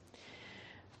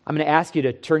I'm going to ask you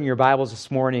to turn your Bibles this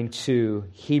morning to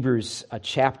Hebrews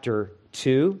chapter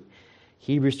 2.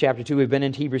 Hebrews chapter 2. We've been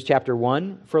in Hebrews chapter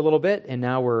 1 for a little bit, and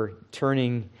now we're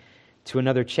turning to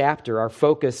another chapter. Our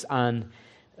focus on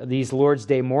these Lord's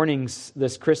Day mornings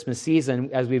this Christmas season,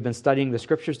 as we've been studying the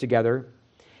Scriptures together,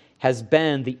 has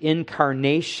been the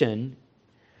incarnation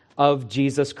of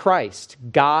Jesus Christ,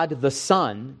 God the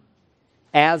Son,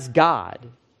 as God,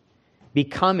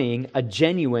 becoming a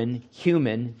genuine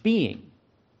human being.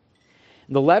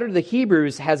 The letter to the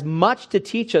Hebrews has much to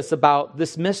teach us about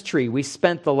this mystery. We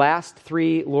spent the last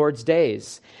 3 Lord's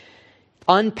Days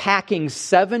unpacking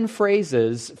 7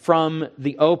 phrases from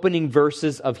the opening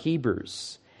verses of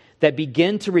Hebrews that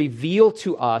begin to reveal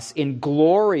to us in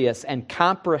glorious and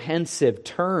comprehensive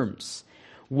terms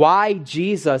why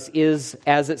Jesus is,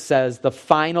 as it says, the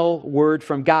final word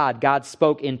from God. God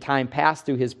spoke in time past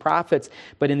through his prophets,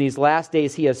 but in these last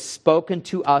days he has spoken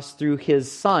to us through his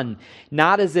Son.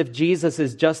 Not as if Jesus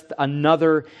is just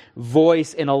another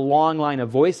voice in a long line of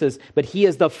voices, but he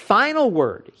is the final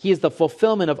word. He is the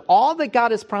fulfillment of all that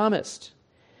God has promised.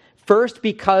 First,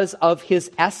 because of his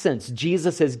essence.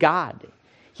 Jesus is God.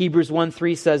 Hebrews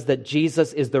 1:3 says that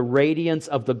Jesus is the radiance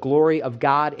of the glory of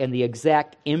God and the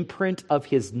exact imprint of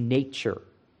his nature.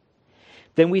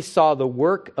 Then we saw the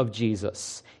work of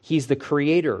Jesus. He's the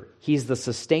creator. He's the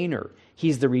sustainer.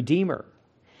 He's the redeemer.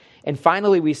 And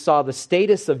finally, we saw the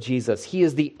status of Jesus. He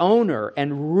is the owner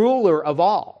and ruler of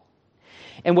all.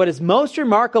 And what is most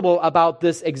remarkable about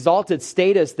this exalted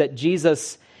status that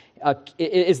Jesus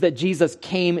is that Jesus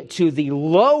came to the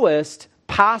lowest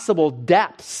possible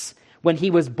depths when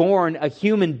he was born a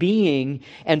human being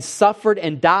and suffered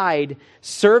and died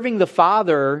serving the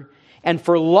Father and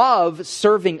for love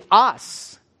serving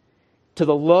us to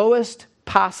the lowest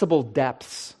possible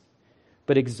depths,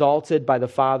 but exalted by the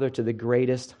Father to the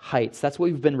greatest heights. That's what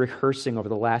we've been rehearsing over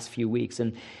the last few weeks,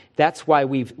 and that's why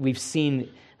we've seen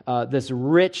this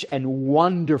rich and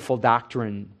wonderful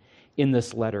doctrine in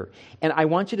this letter. And I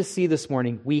want you to see this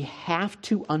morning, we have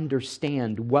to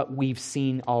understand what we've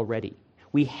seen already.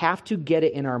 We have to get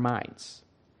it in our minds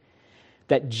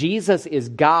that Jesus is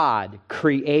God,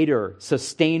 creator,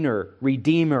 sustainer,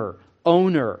 redeemer,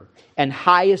 owner, and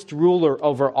highest ruler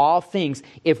over all things.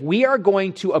 If we are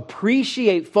going to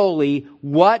appreciate fully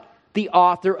what the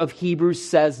author of Hebrews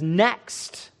says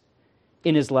next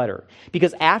in his letter.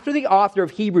 Because after the author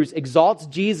of Hebrews exalts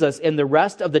Jesus in the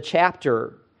rest of the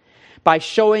chapter by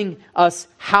showing us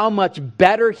how much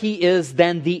better he is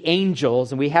than the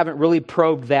angels, and we haven't really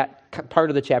probed that part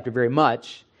of the chapter very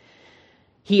much,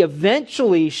 he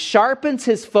eventually sharpens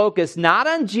his focus not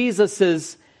on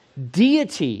Jesus'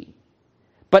 deity,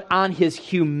 but on his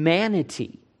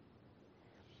humanity.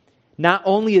 Not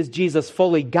only is Jesus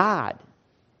fully God,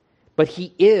 but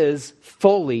he is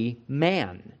fully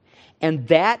man. And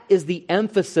that is the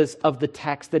emphasis of the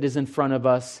text that is in front of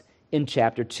us in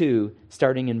chapter 2,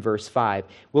 starting in verse 5.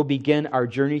 We'll begin our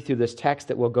journey through this text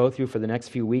that we'll go through for the next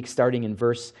few weeks, starting in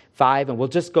verse 5, and we'll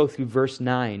just go through verse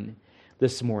 9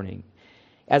 this morning.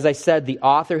 As I said, the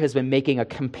author has been making a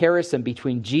comparison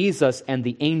between Jesus and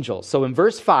the angels. So in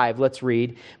verse 5, let's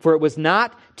read, "For it was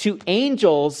not to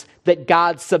angels that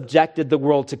God subjected the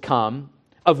world to come,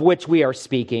 of which we are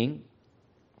speaking.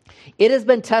 It has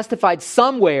been testified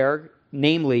somewhere,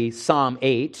 namely Psalm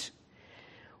 8,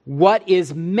 what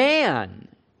is man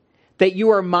that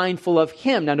you are mindful of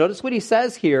him?" Now notice what he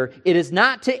says here. It is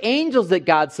not to angels that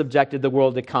God subjected the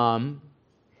world to come.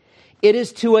 It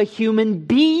is to a human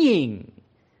being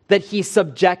that he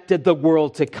subjected the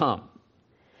world to come.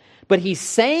 But he's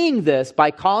saying this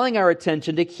by calling our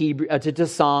attention to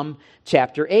Psalm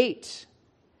chapter 8.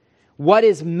 What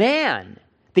is man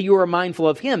that you are mindful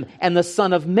of him? And the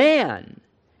Son of Man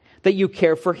that you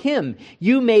care for him.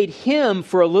 You made him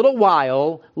for a little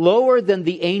while lower than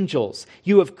the angels.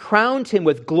 You have crowned him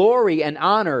with glory and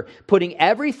honor, putting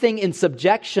everything in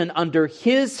subjection under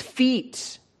his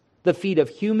feet, the feet of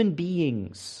human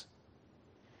beings.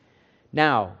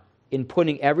 Now, in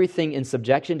putting everything in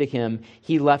subjection to him,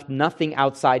 he left nothing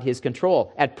outside his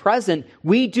control. At present,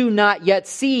 we do not yet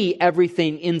see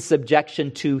everything in subjection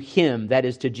to him, that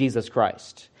is, to Jesus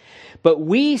Christ. But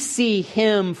we see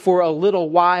him for a little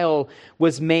while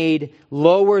was made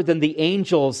lower than the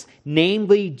angels,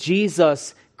 namely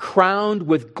Jesus, crowned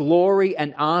with glory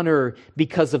and honor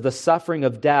because of the suffering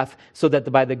of death, so that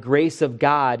by the grace of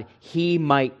God he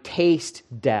might taste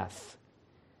death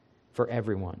for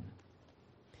everyone.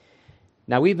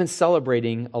 Now, we've been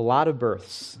celebrating a lot of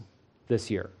births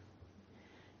this year.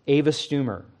 Ava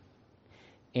Stumer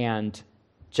and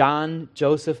John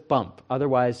Joseph Bump,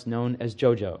 otherwise known as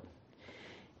JoJo.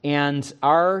 And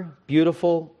our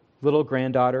beautiful little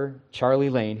granddaughter, Charlie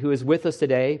Lane, who is with us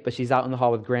today, but she's out in the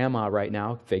hall with Grandma right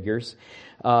now, figures,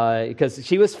 because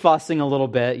she was fussing a little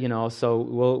bit, so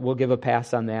we'll give a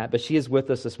pass on that. But she is with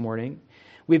us this morning.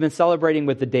 We've been celebrating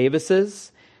with the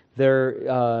Davises,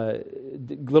 their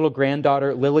little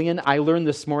granddaughter, Lillian. I learned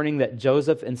this morning that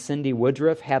Joseph and Cindy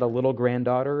Woodruff had a little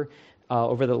granddaughter.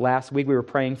 Over the last week, we were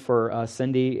praying for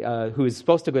Cindy, who is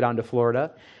supposed to go down to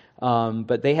Florida.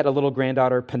 But they had a little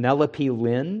granddaughter, Penelope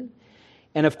Lynn.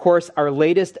 And of course, our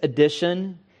latest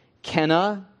addition,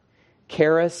 Kenna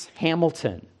Karis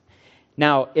Hamilton.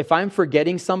 Now, if I'm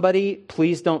forgetting somebody,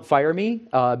 please don't fire me,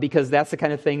 because that's the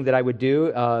kind of thing that I would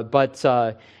do. But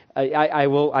I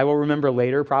will remember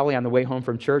later, probably on the way home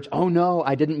from church, oh no,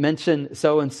 I didn't mention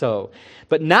so-and-so.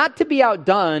 But not to be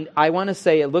outdone, I want to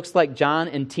say it looks like John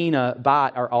and Tina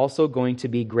Bott are also going to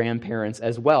be grandparents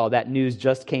as well. That news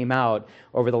just came out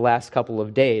over the last couple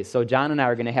of days. So John and I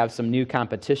are going to have some new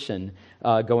competition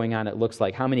going on, it looks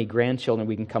like, how many grandchildren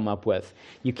we can come up with.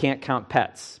 You can't count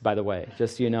pets, by the way,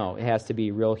 just so you know. It has to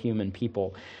be real human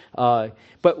people.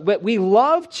 But we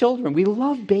love children. We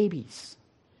love babies.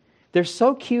 They're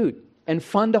so cute and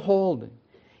fun to hold.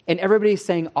 And everybody's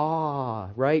saying, "Ah,"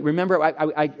 right? Remember,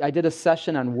 I did a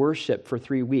session on worship for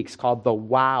 3 weeks called the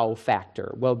wow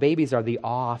factor. Well, babies are the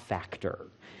awe factor.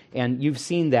 And you've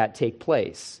seen that take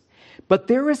place. But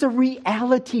there is a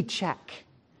reality check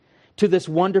to this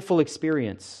wonderful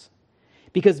experience.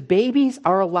 Because babies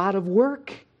are a lot of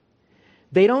work.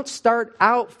 They don't start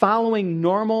out following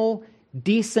normal,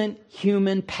 decent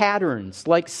human patterns,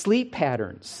 like sleep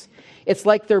patterns. It's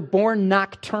like they're born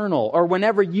nocturnal, or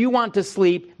whenever you want to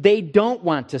sleep, they don't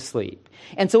want to sleep.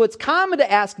 And so it's common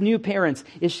to ask new parents,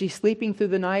 is she sleeping through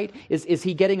the night? Is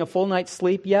he getting a full night's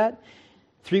sleep yet?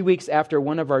 3 weeks after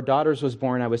one of our daughters was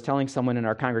born, I was telling someone in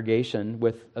our congregation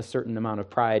with a certain amount of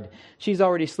pride, she's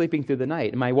already sleeping through the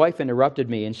night. And my wife interrupted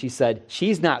me and she said,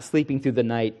 she's not sleeping through the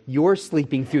night, you're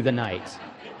sleeping through the night.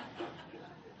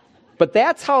 But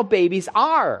that's how babies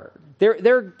are.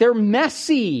 They're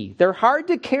messy. They're hard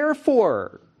to care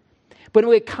for. But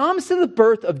when it comes to the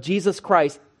birth of Jesus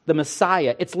Christ, the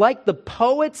Messiah, it's like the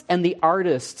poets and the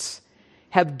artists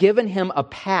have given him a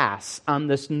pass on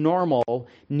this normal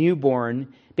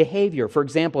newborn behavior. For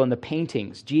example, in the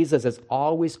paintings, Jesus is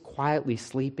always quietly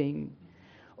sleeping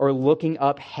or looking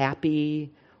up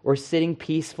happy or sitting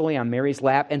peacefully on Mary's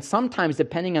lap. And sometimes,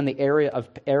 depending on the era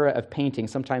of painting,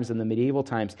 sometimes in the medieval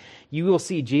times, you will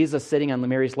see Jesus sitting on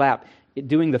Mary's lap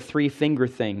doing the three-finger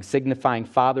thing, signifying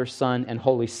Father, Son, and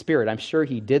Holy Spirit. I'm sure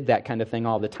he did that kind of thing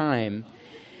all the time.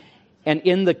 And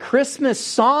in the Christmas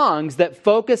songs that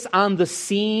focus on the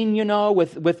scene,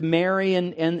 with Mary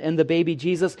and the baby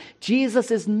Jesus,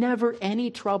 Jesus is never any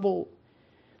trouble.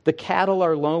 The cattle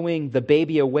are lowing, the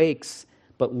baby awakes,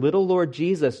 but little Lord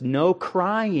Jesus, no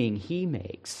crying he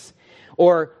makes.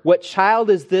 Or, what child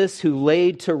is this who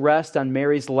laid to rest on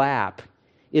Mary's lap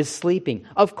is sleeping?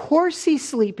 Of course he's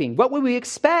sleeping. What would we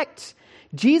expect?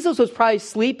 Jesus was probably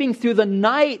sleeping through the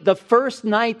night, the first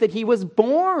night that he was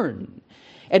born.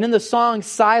 And in the song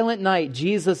Silent Night,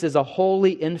 Jesus is a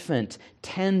holy infant,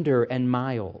 tender and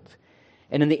mild.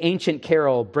 And in the ancient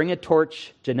carol, Bring a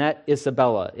Torch, Jeanette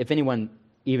Isabella, if anyone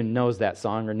even knows that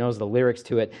song or knows the lyrics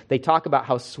to it, they talk about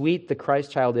how sweet the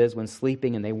Christ child is when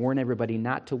sleeping, and they warn everybody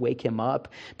not to wake him up.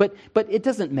 But it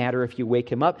doesn't matter if you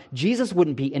wake him up. Jesus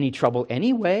wouldn't be any trouble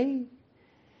anyway.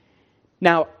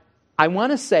 Now, I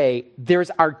want to say there's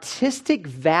artistic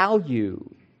value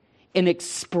in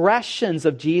expressions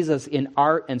of Jesus in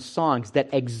art and songs that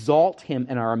exalt him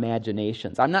in our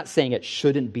imaginations. I'm not saying it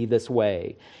shouldn't be this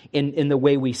way in the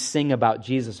way we sing about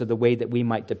Jesus or the way that we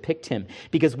might depict him,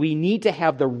 because we need to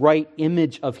have the right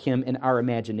image of him in our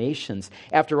imaginations.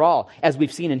 After all, as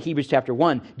we've seen in Hebrews chapter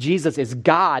 1, Jesus is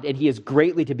God and he is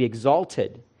greatly to be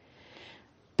exalted.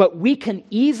 But we can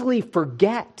easily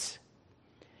forget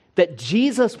that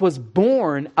Jesus was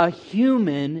born a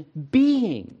human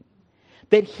being,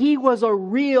 that he was a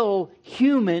real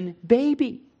human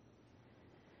baby.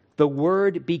 The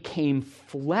Word became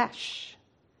flesh,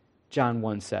 John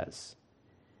 1 says.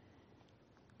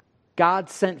 God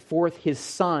sent forth his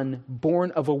Son,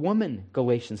 born of a woman,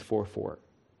 Galatians 4:4.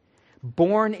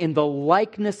 Born in the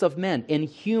likeness of men, in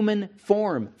human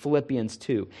form, Philippians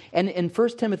 2. And in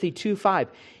 1 Timothy 2:5,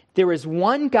 there is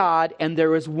one God and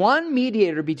there is one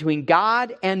mediator between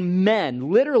God and men,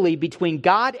 literally between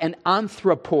God and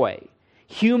anthropoi,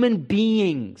 human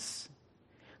beings.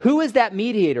 Who is that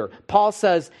mediator? Paul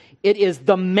says it is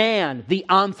the man, the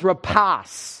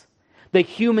anthropos, the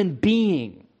human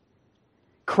being,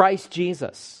 Christ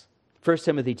Jesus. 1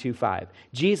 Timothy 2:5.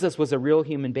 Jesus was a real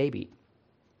human baby.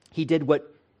 He did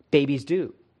what babies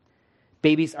do.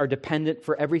 Babies are dependent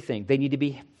for everything. They need to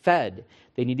be fed.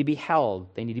 They need to be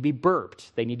held. They need to be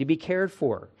burped. They need to be cared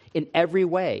for in every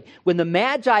way. When the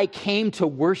Magi came to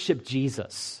worship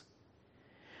Jesus,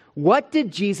 what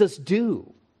did Jesus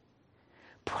do?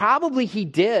 Probably he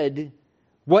did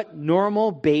what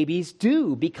normal babies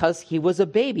do because he was a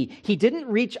baby. He didn't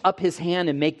reach up his hand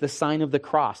and make the sign of the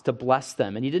cross to bless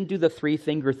them. And he didn't do the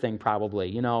three-finger thing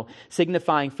probably,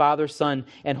 signifying Father, Son,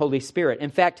 and Holy Spirit.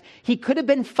 In fact, he could have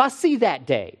been fussy that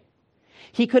day.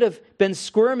 He could have been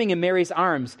squirming in Mary's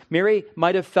arms. Mary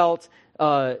might have felt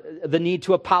the need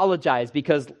to apologize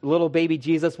because little baby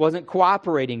Jesus wasn't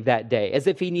cooperating that day, as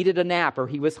if he needed a nap or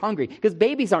he was hungry. Because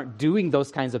babies aren't doing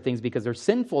those kinds of things because they're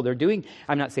sinful.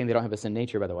 I'm not saying they don't have a sin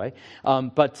nature, by the way,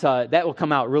 but that will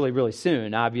come out really, really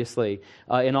soon, obviously,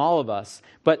 in all of us.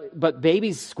 But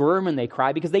babies squirm and they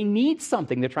cry because they need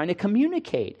something. They're trying to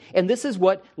communicate. And this is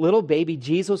what little baby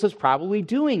Jesus was probably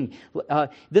doing.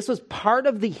 This was part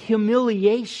of the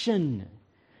humiliation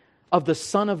of the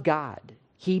Son of God.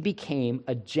 He became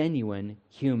a genuine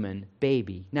human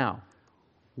baby. Now,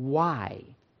 why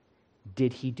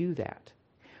did he do that?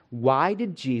 Why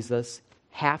did Jesus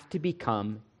have to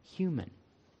become human?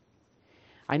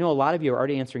 I know a lot of you are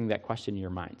already answering that question in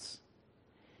your minds.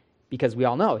 Because we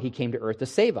all know he came to earth to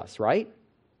save us, right?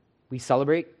 We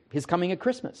celebrate his coming at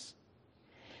Christmas.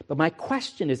 But my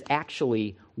question is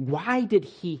actually, why did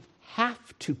he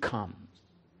have to come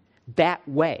that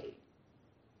way?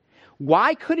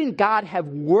 Why couldn't God have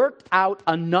worked out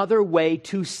another way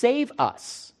to save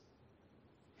us?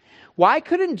 Why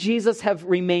couldn't Jesus have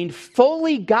remained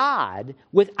fully God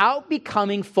without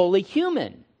becoming fully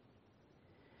human?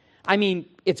 I mean,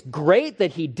 it's great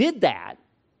that he did that.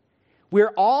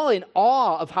 We're all in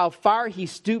awe of how far he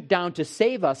stooped down to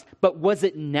save us, but was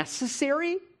it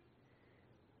necessary?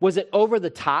 Was it over the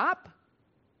top?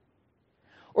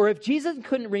 Or if Jesus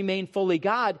couldn't remain fully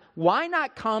God, why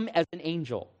not come as an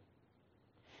angel?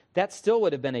 That still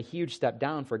would have been a huge step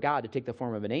down for God to take the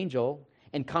form of an angel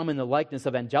and come in the likeness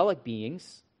of angelic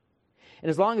beings. And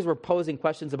as long as we're posing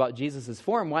questions about Jesus'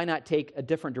 form, why not take a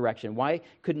different direction? Why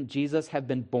couldn't Jesus have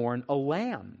been born a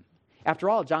lamb? After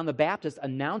all, John the Baptist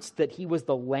announced that he was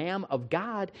the Lamb of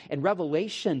God, and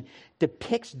Revelation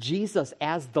depicts Jesus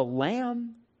as the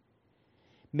Lamb.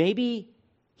 Maybe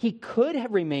he could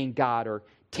have remained God or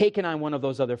taken on one of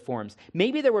those other forms.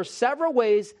 Maybe there were several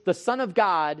ways the Son of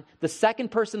God, the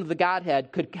second person of the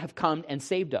Godhead, could have come and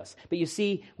saved us. But you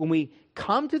see, when we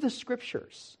come to the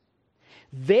Scriptures,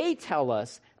 they tell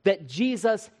us that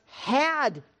Jesus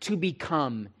had to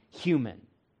become human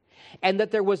and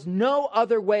that there was no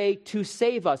other way to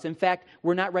save us. In fact,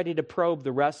 we're not ready to probe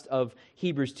the rest of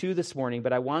Hebrews 2 this morning,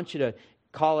 but I want to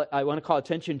call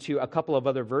attention to a couple of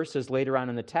other verses later on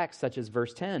in the text, such as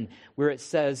verse 10, where it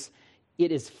says,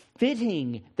 "It is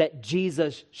fitting that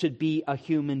Jesus should be a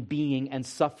human being and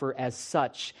suffer as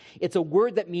such." It's a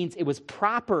word that means it was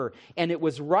proper and it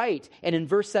was right. And in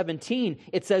verse 17,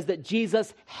 it says that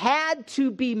Jesus had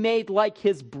to be made like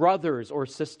his brothers or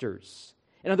sisters.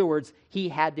 In other words, he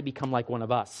had to become like one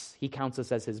of us. He counts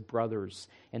us as his brothers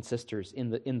and sisters in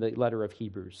the letter of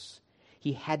Hebrews.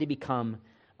 He had to become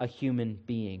a human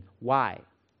being. Why?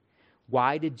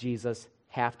 Why did Jesus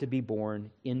have to be born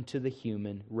into the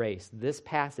human race? This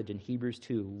passage in Hebrews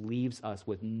 2 leaves us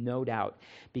with no doubt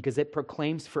because it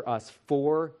proclaims for us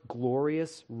 4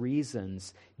 glorious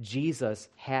reasons Jesus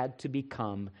had to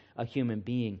become a human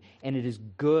being. And it is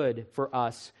good for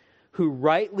us who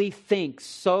rightly think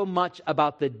so much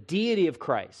about the deity of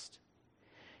Christ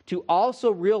to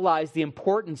also realize the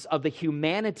importance of the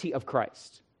humanity of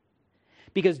Christ.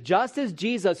 Because just as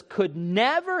Jesus could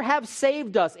never have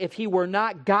saved us if he were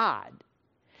not God,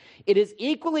 it is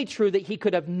equally true that he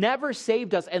could have never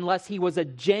saved us unless he was a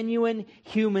genuine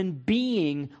human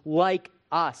being like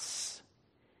us.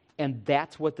 And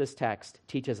that's what this text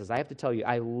teaches us. I have to tell you,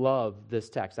 I love this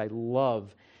text. I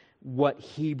love what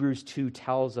Hebrews 2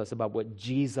 tells us about what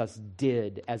Jesus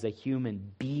did as a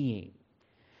human being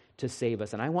to save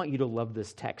us. And I want you to love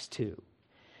this text too.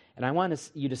 And I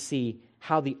want you to see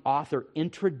how the author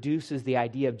introduces the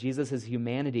idea of Jesus'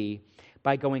 humanity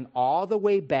by going all the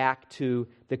way back to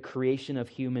the creation of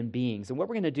human beings. And what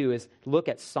we're going to do is look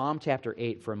at Psalm chapter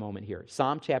 8 for a moment here.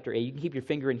 Psalm chapter 8. You can keep your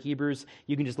finger in Hebrews.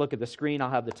 You can just look at the screen. I'll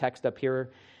have the text up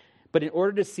here. But in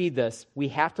order to see this, we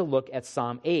have to look at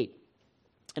Psalm 8.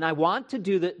 And I want to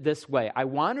do it this way. I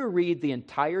want to read the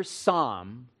entire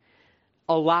psalm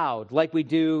aloud, like we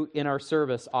do in our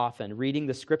service often, reading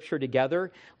the scripture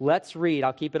together. Let's read.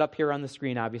 I'll keep it up here on the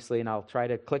screen, obviously, and I'll try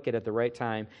to click it at the right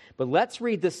time. But let's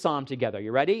read this psalm together.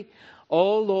 You ready?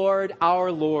 O Lord,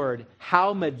 our Lord,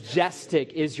 how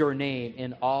majestic is your name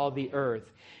in all the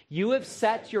earth. You have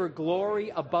set your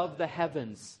glory above the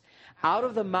heavens. Out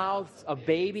of the mouths of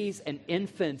babies and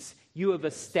infants, you have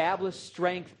established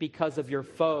strength because of your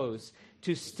foes,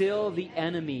 to still the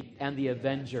enemy and the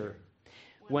avenger.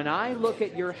 When I look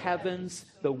at your heavens,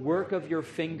 the work of your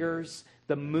fingers,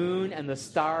 the moon and the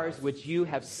stars which you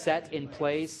have set in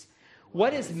place,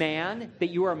 what is man that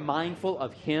you are mindful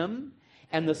of him,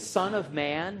 and the Son of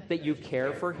Man that you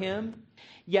care for him?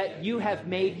 Yet you have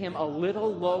made him a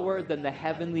little lower than the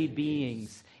heavenly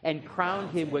beings, and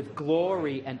crowned him with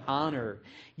glory and honor.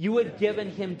 You have given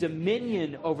him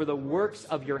dominion over the works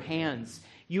of your hands.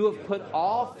 You have put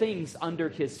all things under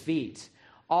his feet,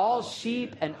 all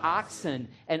sheep and oxen,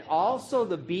 and also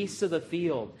the beasts of the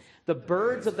field, the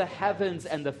birds of the heavens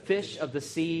and the fish of the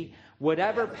sea,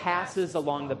 whatever passes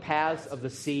along the paths of the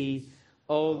sea.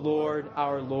 O Lord,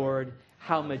 our Lord,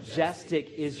 how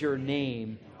majestic is your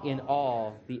name in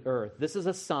all the earth. This is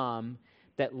a psalm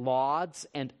that lauds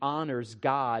and honors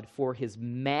God for his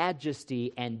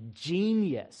majesty and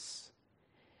genius,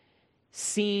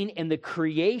 seen in the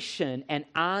creation and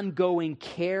ongoing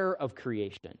care of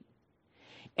creation.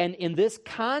 And in this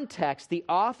context, the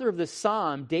author of the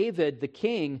psalm, David the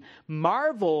king,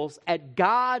 marvels at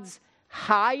God's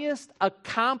highest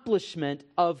accomplishment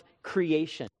of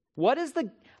creation. What is the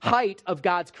height of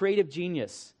God's creative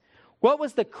genius? What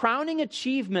was the crowning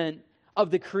achievement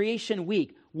of the creation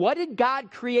week? What did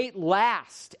God create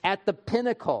last at the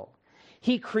pinnacle?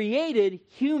 He created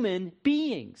human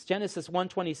beings. Genesis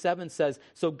 1:27 says,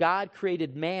 so God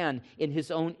created man in his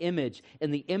own image.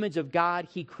 In the image of God,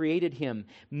 he created him.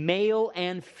 Male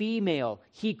and female,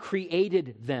 he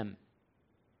created them.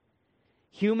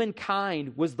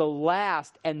 Humankind was the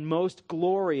last and most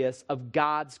glorious of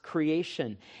God's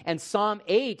creation. And Psalm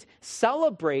 8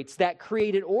 celebrates that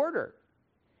created order.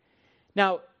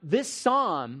 Now, this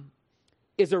psalm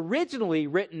is originally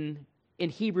written in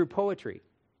Hebrew poetry.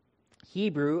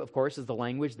 Hebrew, of course, is the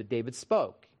language that David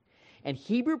spoke. And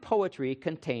Hebrew poetry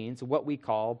contains what we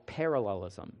call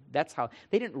parallelism. That's how,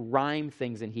 they didn't rhyme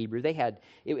things in Hebrew. They had,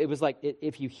 it was like,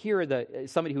 if you hear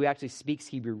somebody who actually speaks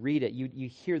Hebrew read it, you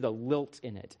hear the lilt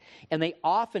in it. And they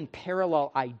often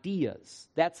parallel ideas.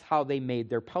 That's how they made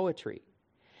their poetry.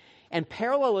 And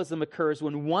parallelism occurs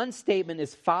when one statement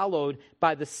is followed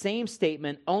by the same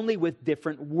statement, only with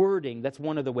different wording. That's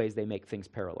one of the ways they make things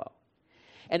parallel.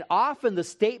 And often the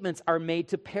statements are made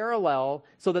to parallel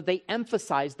so that they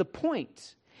emphasize the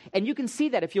point. And you can see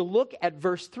that if you look at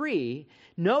verse 3,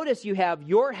 notice you have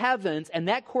your heavens, and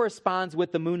that corresponds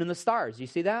with the moon and the stars. You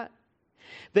see that?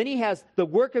 Then he has the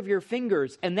work of your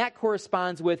fingers, and that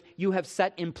corresponds with you have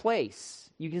set in place.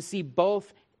 You can see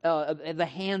both, the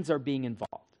hands are being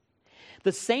involved.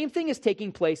 The same thing is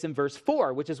taking place in verse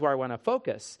 4, which is where I want to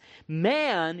focus.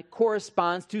 Man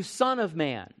corresponds to Son of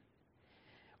Man.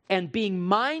 And being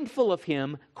mindful of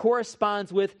him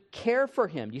corresponds with care for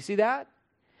him. Do you see that?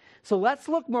 So let's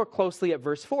look more closely at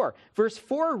verse 4. Verse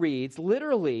 4 reads,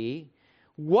 literally,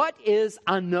 what is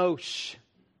anosh?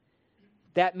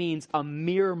 That means a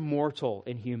mere mortal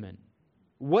in human.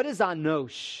 What is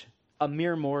anosh? A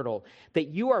mere mortal. That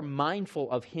you are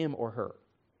mindful of him or her.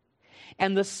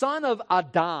 And the son of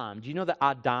Adam. Do you know that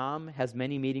Adam has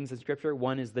many meanings in Scripture?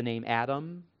 One is the name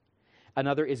Adam.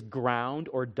 Another is ground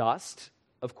or dust.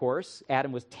 Of course,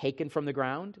 Adam was taken from the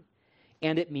ground,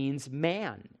 and it means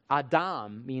man.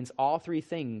 Adam means all three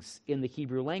things in the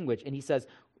Hebrew language. And he says,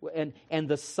 and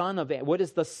the son of, what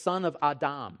is the son of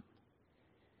Adam?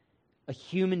 A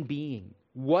human being.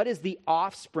 What is the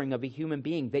offspring of a human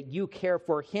being? That you care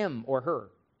for him or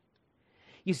her.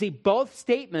 You see, both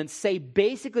statements say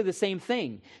basically the same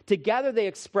thing. Together they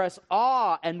express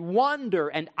awe and wonder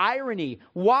and irony.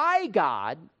 Why,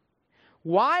 God?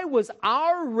 Why was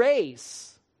our race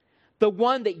the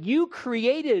one that you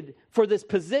created for this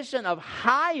position of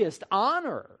highest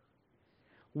honor?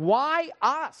 Why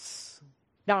us?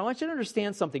 Now, I want you to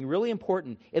understand something really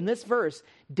important. In this verse,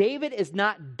 David is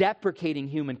not deprecating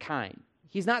humankind.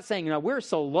 He's not saying, no, we're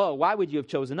so low, why would you have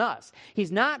chosen us?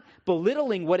 He's not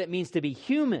belittling what it means to be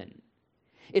human.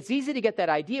 It's easy to get that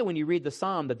idea when you read the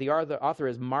psalm that the author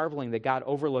is marveling that God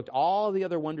overlooked all the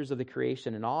other wonders of the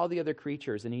creation and all the other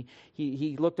creatures. And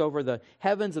he looked over the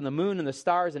heavens and the moon and the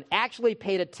stars and actually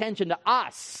paid attention to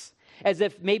us, as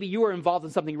if maybe you were involved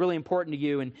in something really important to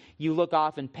you and you look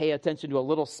off and pay attention to a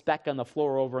little speck on the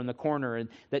floor over in the corner, and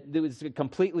that it was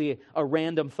completely a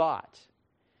random thought.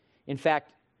 In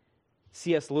fact,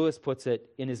 C.S. Lewis puts it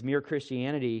in his Mere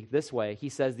Christianity this way. He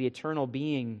says, the eternal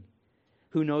being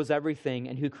who knows everything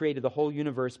and who created the whole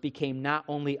universe became not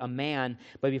only a man,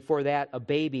 but before that a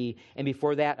baby, and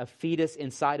before that a fetus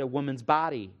inside a woman's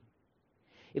body.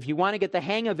 If you want to get the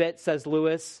hang of it, says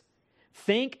Lewis,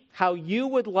 think how you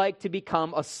would like to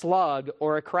become a slug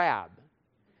or a crab.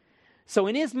 So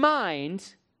in his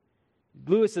mind,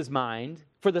 Lewis's mind,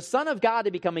 for the Son of God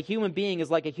to become a human being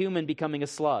is like a human becoming a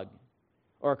slug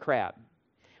or a crab.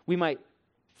 We might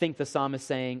think the psalmist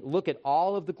saying, look at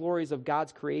all of the glories of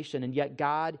God's creation, and yet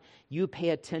God, you pay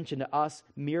attention to us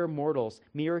mere mortals,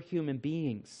 mere human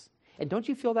beings. And don't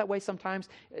you feel that way sometimes,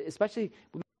 especially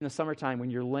in the summertime when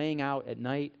you're laying out at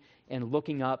night and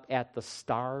looking up at the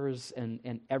stars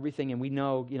and everything, and we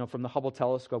know, from the Hubble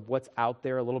telescope what's out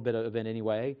there, a little bit of it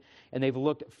anyway, and they've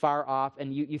looked far off,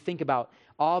 and you think about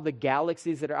all the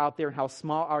galaxies that are out there and how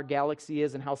small our galaxy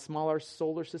is and how small our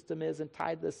solar system is, and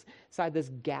tied this inside this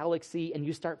galaxy, and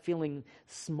you start feeling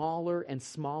smaller and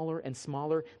smaller and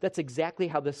smaller. That's exactly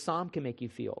how this psalm can make you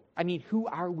feel. I mean, who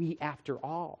are we after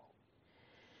all?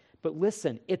 But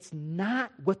listen, it's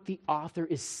not what the author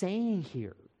is saying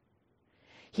here.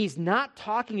 He's not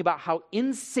talking about how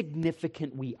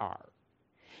insignificant we are.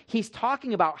 He's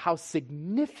talking about how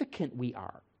significant we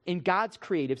are in God's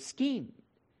creative scheme.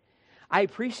 I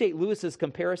appreciate Lewis's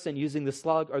comparison using the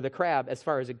slug or the crab as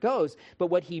far as it goes, but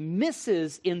what he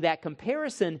misses in that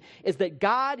comparison is that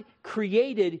God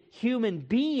created human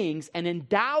beings and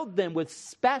endowed them with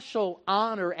special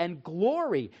honor and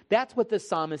glory. That's what this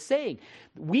psalm is saying.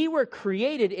 We were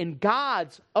created in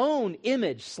God's own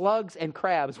image. Slugs and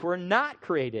crabs were not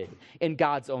created in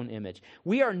God's own image.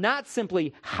 We are not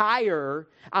simply higher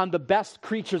on the best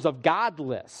creatures of God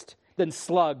list than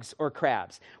slugs or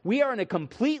crabs. We are in a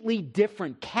completely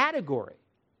different category.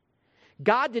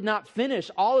 God did not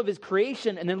finish all of his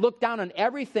creation and then look down on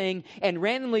everything and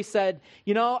randomly said,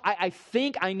 I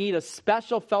think I need a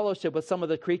special fellowship with some of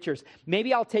the creatures.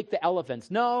 Maybe I'll take the elephants.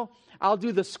 No, I'll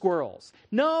do the squirrels.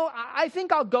 No, I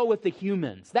think I'll go with the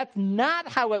humans. That's not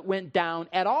how it went down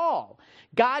at all.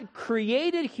 God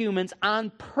created humans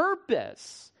on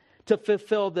purpose to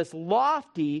fulfill this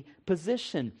lofty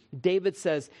position. David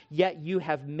says, yet you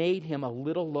have made him a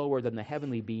little lower than the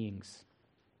heavenly beings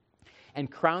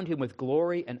and crowned him with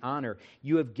glory and honor.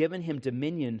 You have given him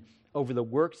dominion over the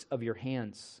works of your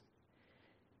hands.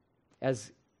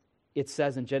 As it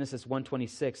says in Genesis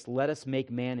 1:26, let us make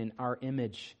man in our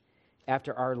image,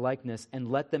 after our likeness,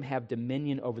 and let them have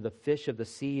dominion over the fish of the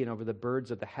sea and over the birds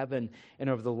of the heaven and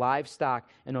over the livestock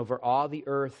and over all the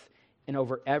earth and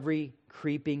over every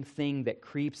creeping thing that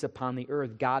creeps upon the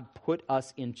earth. God put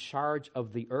us in charge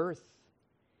of the earth.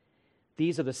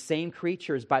 These are the same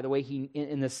creatures, by the way,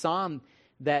 in the psalm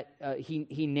that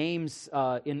he names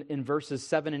in verses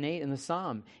 7 and 8 in the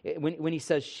psalm. When he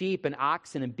says sheep and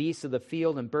oxen and beasts of the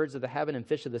field and birds of the heaven and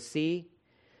fish of the sea.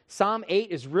 Psalm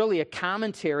 8 is really a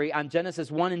commentary on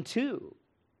Genesis 1 and 2.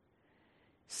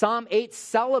 Psalm 8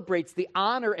 celebrates the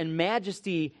honor and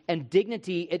majesty and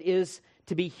dignity it is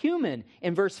to be human.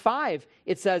 In verse 5,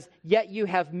 it says, yet you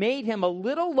have made him a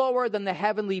little lower than the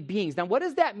heavenly beings. Now, what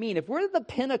does that mean? If we're the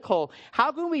pinnacle,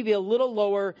 how can we be a little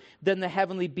lower than the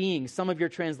heavenly beings? Some of your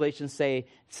translations say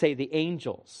the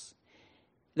angels.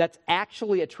 That's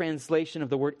actually a translation of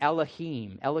the word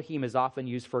Elohim. Elohim is often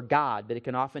used for God, but it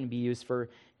can often be used for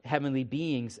heavenly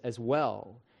beings as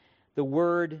well. The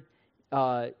word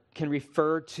can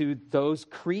refer to those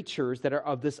creatures that are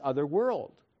of this other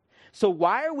world. So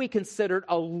why are we considered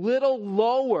a little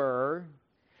lower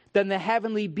than the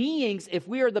heavenly beings if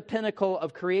we are the pinnacle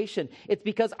of creation? It's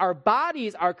because our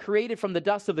bodies are created from the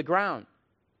dust of the ground.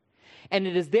 And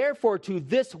it is therefore to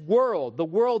this world, the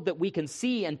world that we can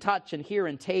see and touch and hear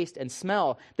and taste and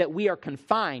smell, that we are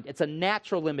confined. It's a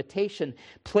natural limitation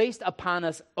placed upon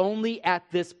us only at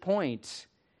this point,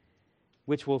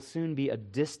 which will soon be a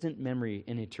distant memory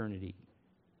in eternity.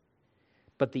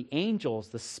 But the angels,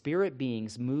 the spirit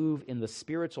beings, move in the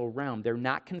spiritual realm. They're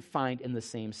not confined in the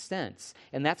same sense.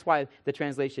 And that's why the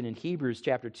translation in Hebrews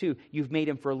chapter 2, you've made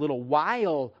him for a little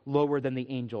while lower than the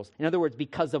angels. In other words,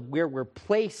 because of where we're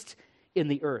placed in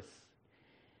the earth.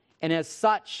 And as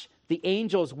such, the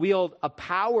angels wield a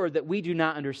power that we do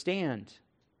not understand.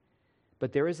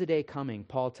 But there is a day coming,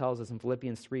 Paul tells us in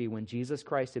Philippians 3, when Jesus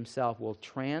Christ himself will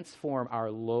transform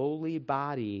our lowly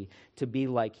body to be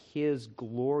like his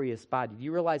glorious body. Do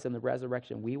you realize in the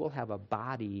resurrection, we will have a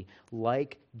body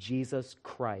like Jesus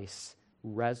Christ's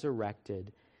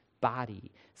resurrected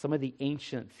body? Some of the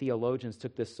ancient theologians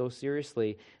took this so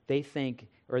seriously, they think,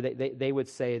 or they would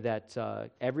say that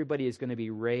everybody is going to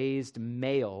be raised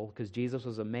male, because Jesus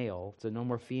was a male, so no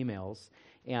more females,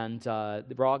 And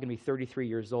we're all going to be 33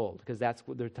 years old because that's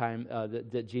the time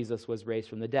that Jesus was raised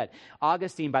from the dead.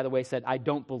 Augustine, by the way, said, I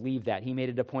don't believe that. He made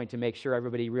it a point to make sure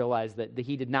everybody realized that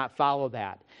he did not follow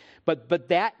that.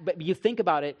 But you think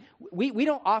about it, we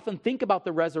don't often think about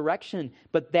the resurrection,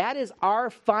 but that is our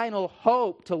final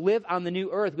hope to live on the new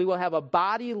earth. We will have a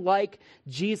body like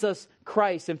Jesus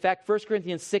Christ. In fact, 1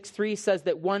 Corinthians 6:3 says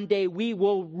that one day we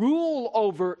will rule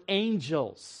over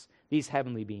angels, these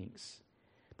heavenly beings.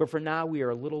 But for now, we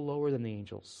are a little lower than the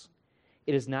angels.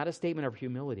 It is not a statement of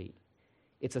humility.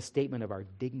 It's a statement of our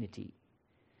dignity.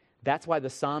 That's why the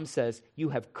Psalm says, you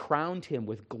have crowned him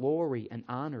with glory and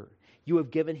honor. You have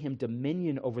given him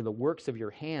dominion over the works of your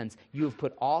hands. You have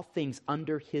put all things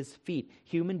under his feet.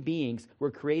 Human beings were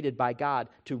created by God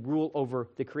to rule over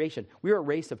the creation. We are a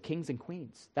race of kings and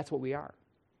queens. That's what we are.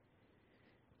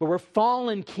 But we're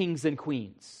fallen kings and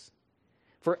queens.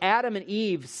 For Adam and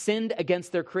Eve sinned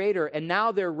against their Creator, and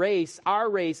now their race, our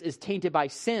race, is tainted by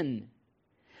sin.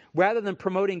 Rather than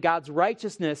promoting God's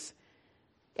righteousness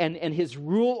and his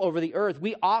rule over the earth,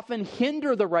 we often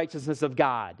hinder the righteousness of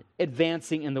God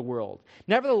advancing in the world.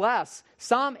 Nevertheless,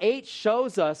 Psalm 8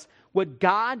 shows us what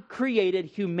God created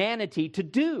humanity to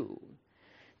do,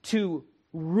 to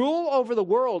rule over the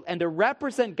world and to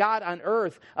represent God on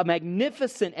earth, a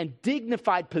magnificent and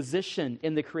dignified position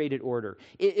in the created order.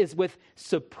 It is with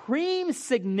supreme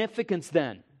significance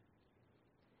then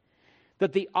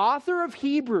that the author of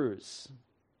Hebrews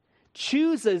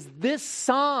chooses this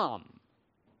psalm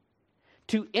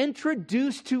to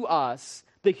introduce to us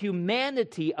the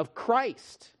humanity of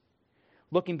Christ.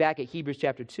 Looking back at Hebrews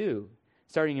chapter 2,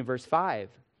 starting in verse 5,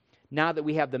 now that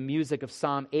we have the music of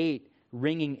Psalm 8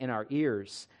 ringing in our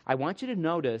ears, I want you to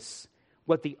notice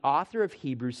what the author of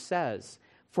Hebrews says.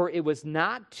 For it was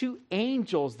not to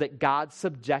angels that God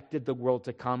subjected the world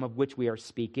to come of which we are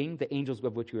speaking, the angels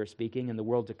of which we are speaking, and the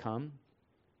world to come.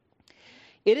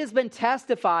 It has been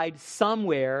testified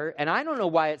somewhere, and I don't know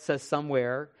why it says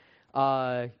somewhere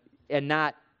and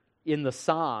not in the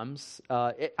Psalms.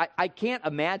 I can't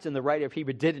imagine the writer of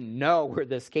Hebrews didn't know where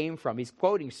this came from. He's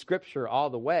quoting Scripture all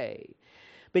the way.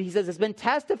 But he says it's been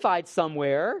testified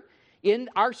somewhere in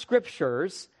our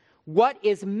Scriptures what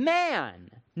is man,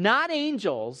 not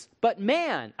angels, but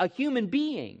man, a human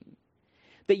being,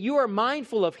 that you are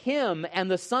mindful of him and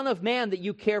the Son of Man, that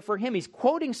you care for him. He's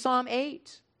quoting Psalm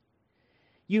 8.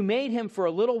 You made him for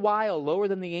a little while lower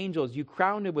than the angels. You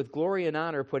crowned him with glory and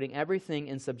honor, putting everything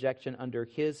in subjection under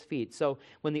his feet. So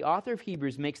when the author of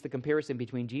Hebrews makes the comparison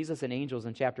between Jesus and angels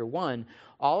in chapter 1,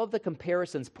 all of the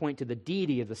comparisons point to the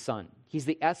deity of the Son. He's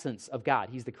the essence of God.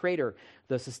 He's the creator,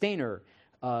 the sustainer,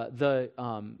 the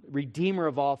redeemer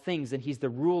of all things, and he's the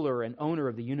ruler and owner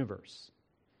of the universe.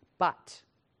 But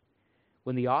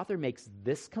when the author makes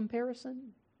this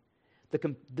comparison,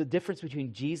 the difference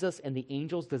between Jesus and the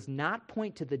angels does not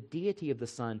point to the deity of the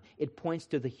Son. It points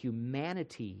to the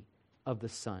humanity of the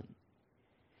Son.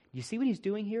 You see what he's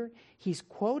doing here? He's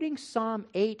quoting Psalm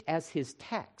 8 as his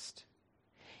text.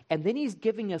 And then he's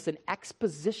giving us an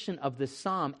exposition of this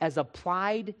psalm as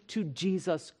applied to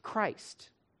Jesus Christ.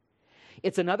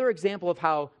 It's another example of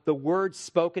how the word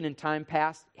spoken in time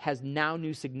past has now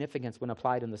new significance when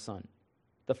applied in the Son,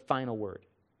 the final word.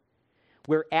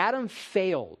 Where Adam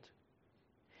failed,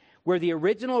 where the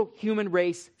original human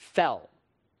race fell,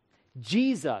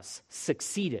 Jesus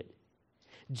succeeded.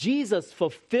 Jesus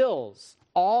fulfills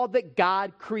all that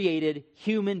God created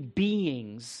human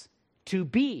beings to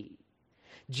be.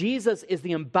 Jesus is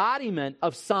the embodiment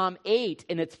of Psalm 8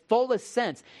 in its fullest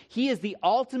sense. He is the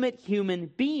ultimate human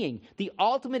being, the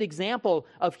ultimate example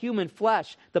of human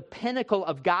flesh, the pinnacle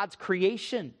of God's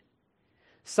creation.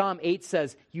 Psalm 8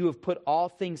 says, you have put all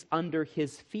things under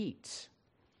his feet.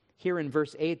 Here in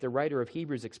verse 8, the writer of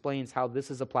Hebrews explains how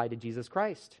this is applied to Jesus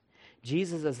Christ.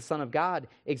 Jesus, as the Son of God,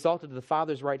 exalted to the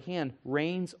Father's right hand,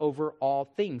 reigns over all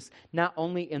things, not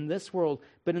only in this world,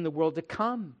 but in the world to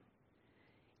come.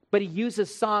 But he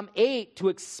uses Psalm 8 to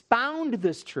expound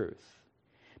this truth,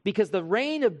 because the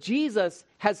reign of Jesus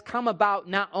has come about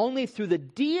not only through the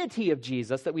deity of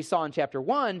Jesus that we saw in chapter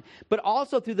 1, but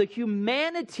also through the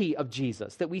humanity of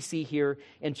Jesus that we see here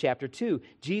in chapter 2.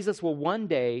 Jesus will one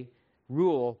day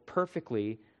rule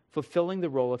perfectly, fulfilling the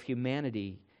role of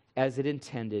humanity as it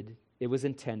was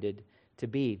intended to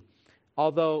be.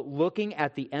 Although looking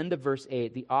at the end of verse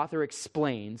 8, the author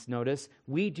explains, notice,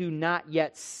 we do not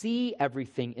yet see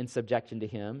everything in subjection to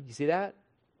him. You see that?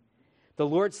 The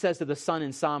Lord says to the Son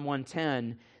in Psalm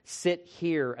 110, sit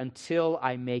here until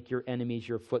I make your enemies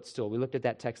your footstool. We looked at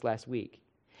that text last week.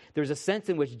 There's a sense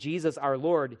in which Jesus, our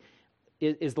Lord,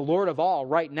 is the Lord of all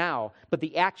right now, but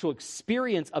the actual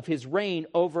experience of his reign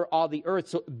over all the earth,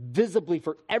 so visibly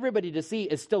for everybody to see,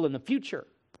 is still in the future.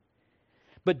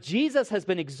 But Jesus has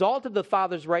been exalted to the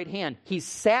Father's right hand. He's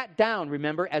sat down,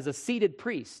 remember, as a seated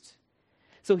priest.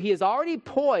 So he is already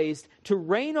poised to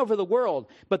reign over the world,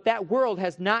 but that world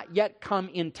has not yet come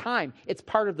in time. It's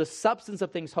part of the substance of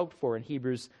things hoped for in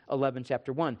Hebrews 11,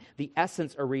 chapter 1. The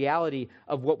essence or reality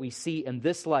of what we see in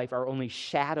this life are only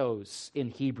shadows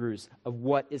in Hebrews of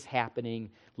what is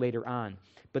happening later on.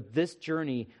 But this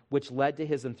journey, which led to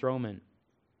his enthronement,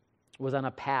 was on a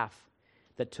path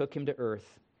that took him to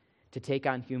earth to take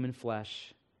on human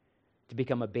flesh, to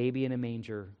become a baby in a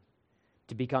manger,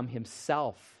 to become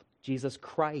himself, Jesus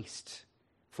Christ,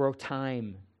 for a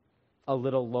time a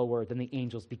little lower than the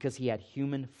angels because he had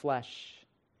human flesh.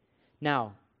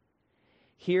 Now,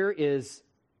 here is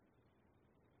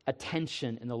a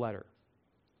tension in the letter.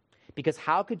 Because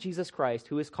how could Jesus Christ,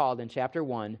 who is called in chapter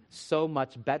 1 so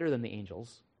much better than the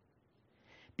angels,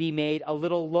 be made a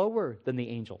little lower than the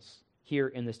angels here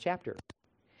in this chapter?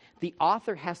 The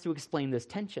author has to explain this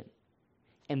tension.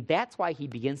 And that's why he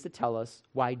begins to tell us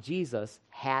why Jesus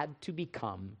had to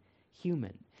become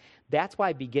human. That's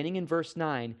why, beginning in verse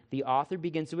 9, the author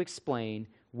begins to explain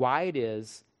why it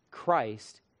is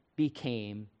Christ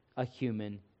became a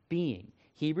human being.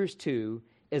 Hebrews 2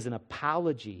 is an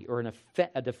apology or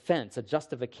a defense, a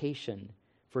justification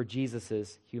for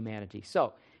Jesus' humanity.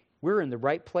 So, we're in the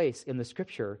right place in the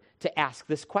Scripture to ask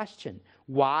this question.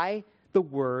 Why the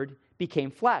Word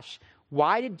became flesh?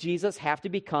 Why did Jesus have to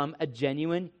become a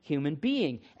genuine human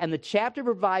being? And the chapter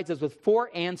provides us with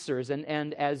 4 answers.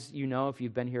 And as you know, if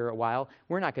you've been here a while,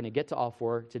 we're not going to get to all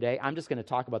 4 today. I'm just going to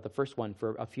talk about the first one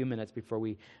for a few minutes before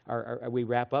we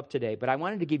wrap up today. But I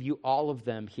wanted to give you all of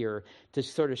them here to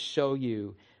sort of show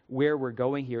you where we're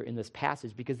going here in this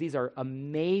passage, because these are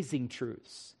amazing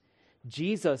truths.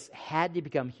 Jesus had to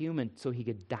become human so he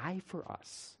could die for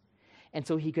us, and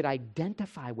so he could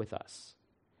identify with us,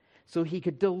 so he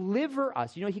could deliver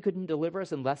us. You know, he couldn't deliver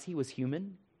us unless he was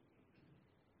human.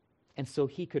 And so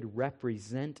he could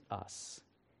represent us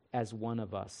as one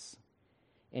of us.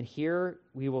 And here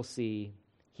we will see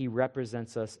he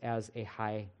represents us as a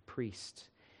high priest.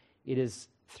 It is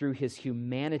through his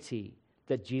humanity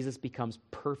that Jesus becomes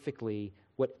perfectly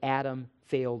what Adam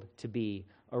failed to be,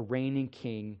 a reigning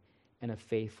king and a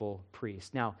faithful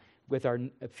priest. Now, with a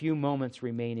few moments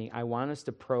remaining, I want us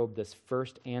to probe this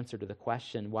first answer to the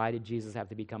question, why did Jesus have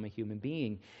to become a human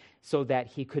being? So that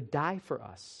he could die for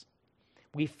us.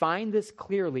 We find this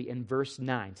clearly in verse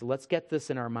 9. So let's get this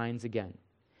in our minds again.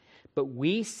 But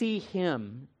we see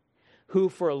him who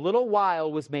for a little while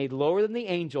was made lower than the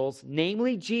angels,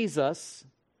 namely Jesus,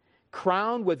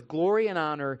 crowned with glory and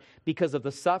honor because of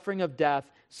the suffering of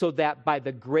death, so that by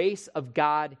the grace of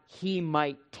God he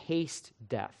might taste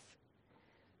death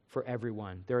for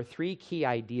everyone. There are 3 key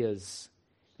ideas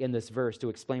in this verse to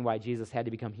explain why Jesus had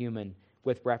to become human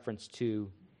with reference to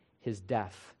his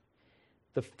death.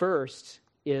 The first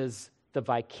is the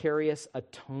vicarious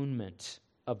atonement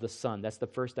of the Son. That's the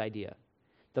first idea.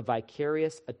 The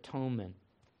vicarious atonement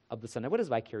of the Son. Now, what does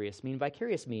vicarious mean?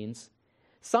 Vicarious means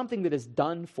something that is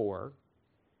done for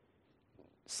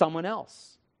someone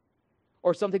else,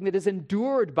 or something that is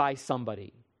endured by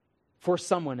somebody for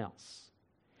someone else.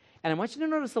 And I want you to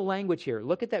notice the language here.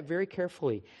 Look at that very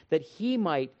carefully. That he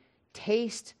might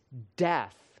taste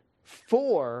death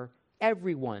for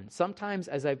everyone. Sometimes,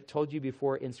 as I've told you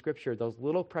before in Scripture, those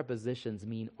little prepositions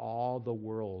mean all the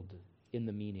world in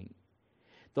the meaning.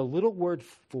 The little word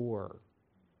for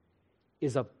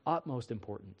is of utmost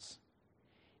importance.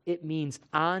 It means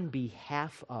on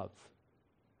behalf of.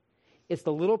 It's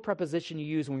the little preposition you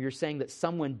use when you're saying that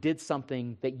someone did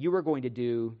something that you were going to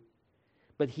do,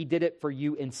 but he did it for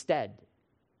you instead.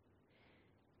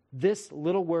 This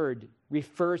little word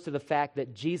refers to the fact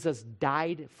that Jesus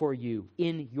died for you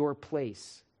in your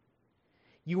place.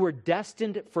 You were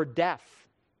destined for death.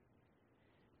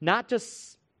 Not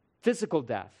just physical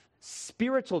death,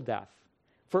 spiritual death.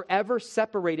 Forever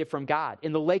separated from God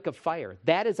in the lake of fire.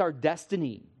 That is our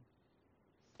destiny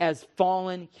as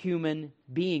fallen human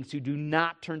beings who do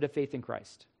not turn to faith in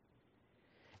Christ.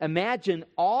 Imagine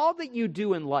all that you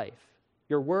do in life,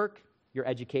 your work, your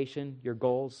education, your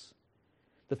goals,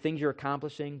 the things you're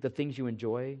accomplishing, the things you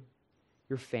enjoy,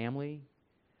 your family,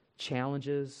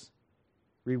 challenges,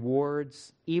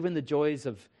 rewards, even the joys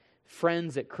of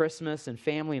friends at Christmas and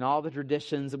family and all the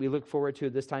traditions that we look forward to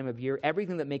at this time of year,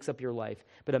 everything that makes up your life.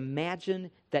 But imagine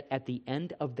that at the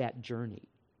end of that journey,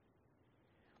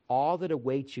 all that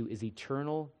awaits you is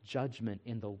eternal judgment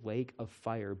in the lake of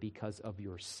fire because of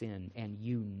your sin, and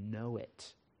you know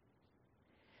it.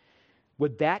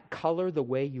 would that color the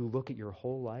way you look at your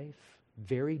whole life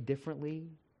very differently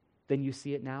than you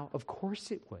see it now? Of course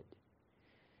it would.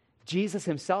 Jesus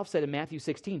himself said in Matthew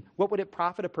 16, what would it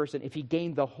profit a person if he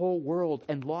gained the whole world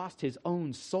and lost his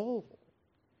own soul?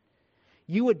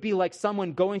 You would be like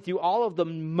someone going through all of the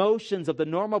motions of the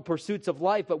normal pursuits of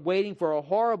life, but waiting for a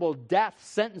horrible death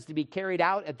sentence to be carried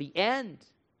out at the end.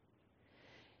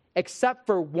 Except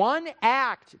for one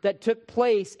act that took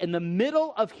place in the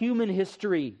middle of human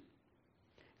history.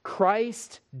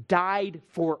 Christ died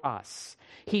for us.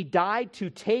 He died to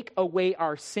take away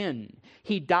our sin.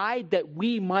 He died that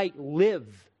we might live.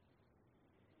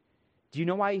 Do you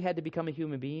know why he had to become a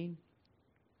human being?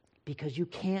 Because you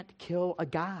can't kill a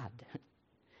God.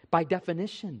 By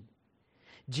definition,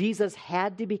 Jesus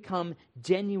had to become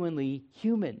genuinely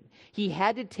human. He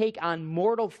had to take on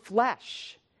mortal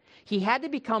flesh. He had to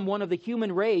become one of the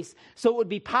human race so it would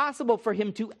be possible for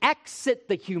him to exit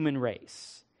the human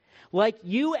race. Like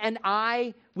you and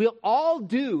I will all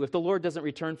do if the Lord doesn't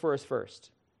return for us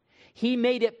first. He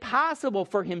made it possible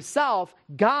for himself,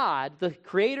 God, the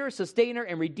creator, sustainer,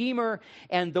 and redeemer,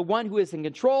 and the one who is in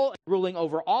control and ruling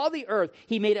over all the earth.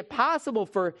 He made it possible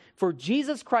for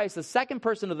Jesus Christ, the second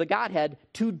person of the Godhead,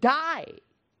 to die.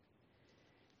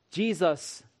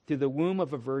 Jesus, through the womb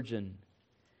of a virgin,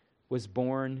 was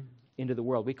born into the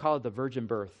world. We call it the virgin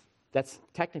birth. That's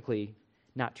technically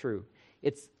not true.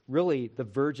 It's really the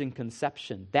virgin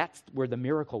conception. That's where the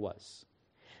miracle was.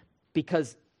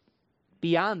 Because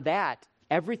beyond that,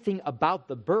 everything about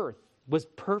the birth was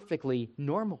perfectly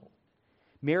normal.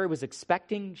 Mary was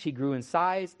expecting, she grew in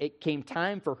size, it came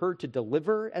time for her to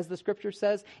deliver, as the scripture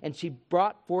says, and she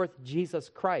brought forth Jesus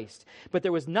Christ. But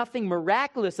there was nothing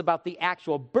miraculous about the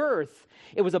actual birth.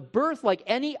 It was a birth like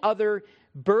any other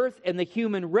birth in the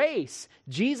human race.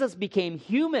 Jesus became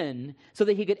human so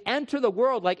that he could enter the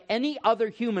world like any other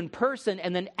human person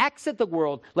and then exit the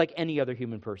world like any other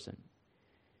human person.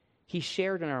 He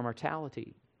shared in our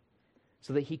mortality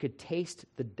so that he could taste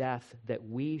the death that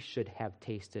we should have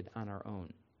tasted on our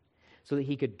own, so that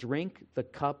he could drink the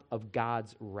cup of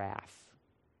God's wrath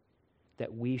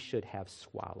that we should have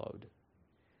swallowed,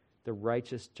 the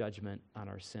righteous judgment on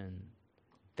our sin.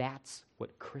 That's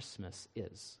what Christmas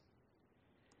is.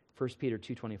 1 Peter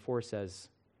 2:24 says,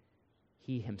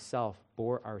 he himself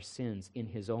bore our sins in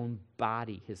his own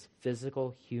body, his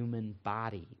physical human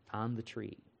body on the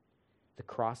tree, the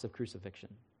cross of crucifixion.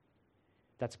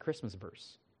 That's a Christmas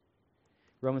verse.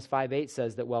 Romans 5:8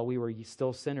 says that while we were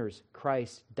still sinners,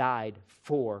 Christ died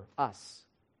for us.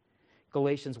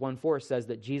 Galatians 1:4 says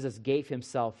that Jesus gave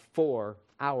himself for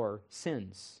our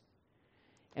sins.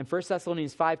 And 1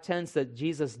 Thessalonians 5:10 said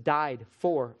Jesus died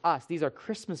for us. These are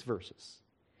Christmas verses.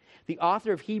 The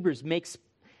author of Hebrews makes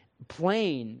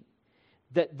plain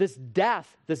that this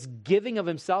death, this giving of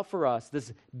himself for us,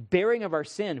 this bearing of our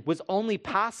sin was only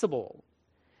possible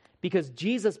because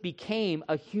Jesus became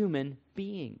a human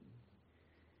being.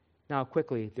 Now,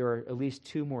 quickly, there are at least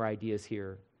two more ideas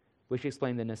here which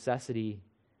explain the necessity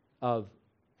of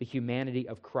the humanity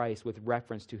of Christ with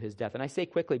reference to his death. And I say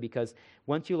quickly because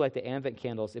once you light the Advent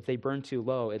candles, if they burn too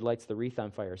low, it lights the wreath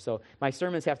on fire. So my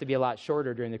sermons have to be a lot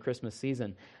shorter during the Christmas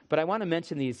season. But I want to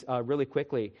mention these really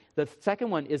quickly. The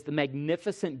second one is the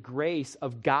magnificent grace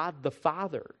of God the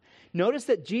Father. Notice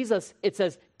that Jesus, it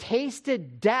says,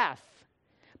 tasted death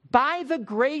by the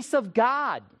grace of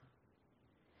God.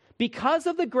 Because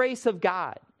of the grace of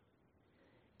God.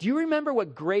 Do you remember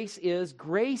what grace is?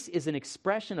 Grace is an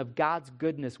expression of God's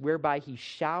goodness whereby he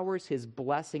showers his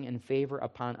blessing and favor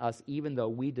upon us even though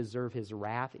we deserve his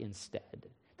wrath instead.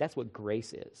 That's what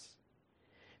grace is.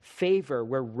 Favor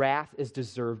where wrath is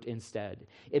deserved instead.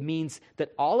 It means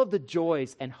that all of the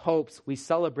joys and hopes we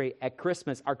celebrate at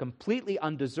Christmas are completely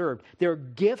undeserved. They're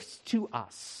gifts to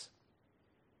us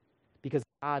because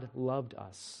God loved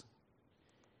us.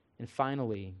 And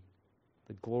finally,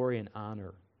 the glory and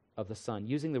honor of the Son.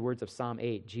 Using the words of Psalm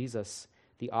 8, Jesus,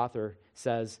 the author,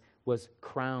 says, was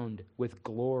crowned with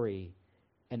glory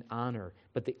and honor.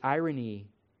 But the irony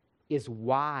is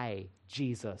why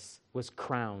Jesus was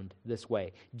crowned this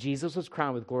way. Jesus was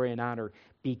crowned with glory and honor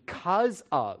because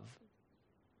of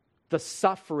the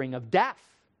suffering of death.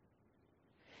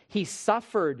 He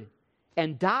suffered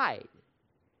and died.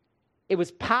 It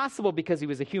was possible because he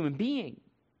was a human being.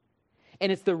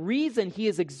 And it's the reason he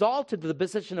is exalted to the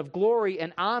position of glory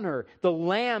and honor, the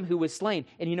Lamb who was slain.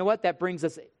 And you know what? That brings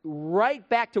us right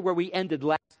back to where we ended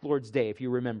last Lord's Day, if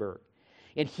you remember.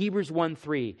 In Hebrews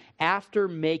 1:3, after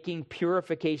making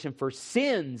purification for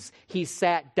sins, he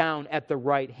sat down at the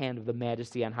right hand of the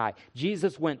Majesty on high.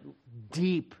 Jesus went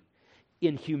deep,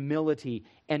 in humility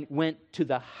and went to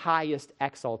the highest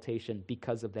exaltation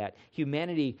because of that.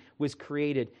 Humanity was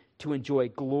created to enjoy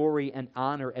glory and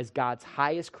honor as God's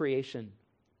highest creation.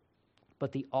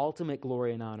 But the ultimate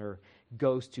glory and honor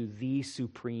goes to the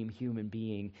supreme human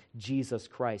being, Jesus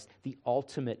Christ, the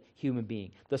ultimate human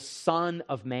being, the Son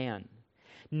of Man.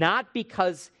 Not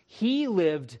because he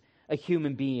lived as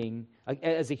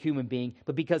a human being,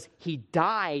 but because he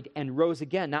died and rose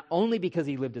again. Not only because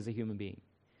he lived as a human being,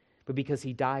 but because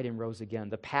he died and rose again.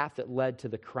 The path that led to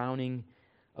the crowning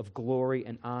of glory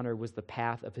and honor was the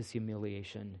path of his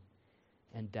humiliation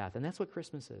and death. And that's what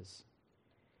Christmas is.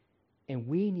 And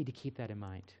we need to keep that in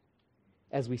mind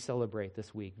as we celebrate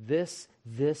this week. This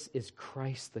is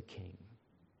Christ the King,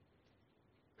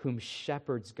 whom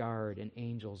shepherds guard and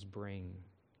angels bring.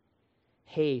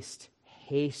 Haste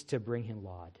to bring him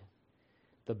laud,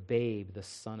 the babe, the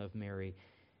Son of Mary.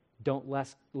 Don't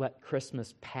let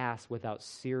Christmas pass without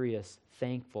serious,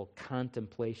 thankful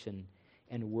contemplation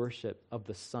and worship of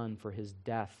the Son for his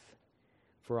death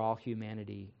for all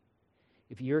humanity.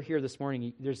 If you're here this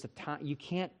morning, there's a time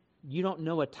you don't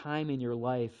know a time in your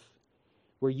life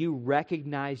where you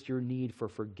recognized your need for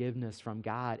forgiveness from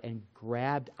God and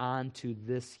grabbed onto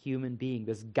this human being,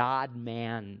 this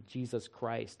God-man, Jesus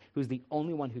Christ, who's the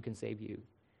only one who can save you.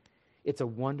 It's a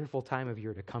wonderful time of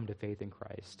year to come to faith in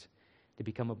Christ, to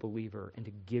become a believer, and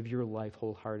to give your life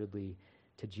wholeheartedly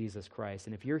to Jesus Christ.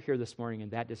 And if you're here this morning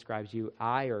and that describes you,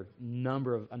 I or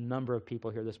a number of people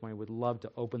here this morning would love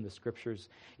to open the Scriptures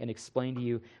and explain to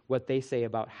you what they say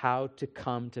about how to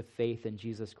come to faith in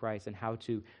Jesus Christ and how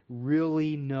to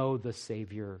really know the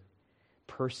Savior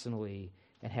personally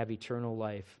and have eternal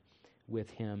life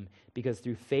with him. Because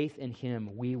through faith in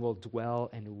him, we will dwell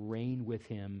and reign with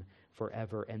him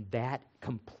forever. And that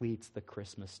completes the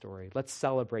Christmas story. Let's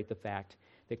celebrate the fact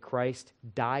that Christ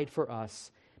died for us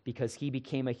because he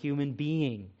became a human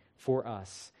being for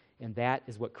us. And that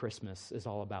is what Christmas is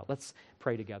all about. Let's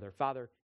pray together. Father,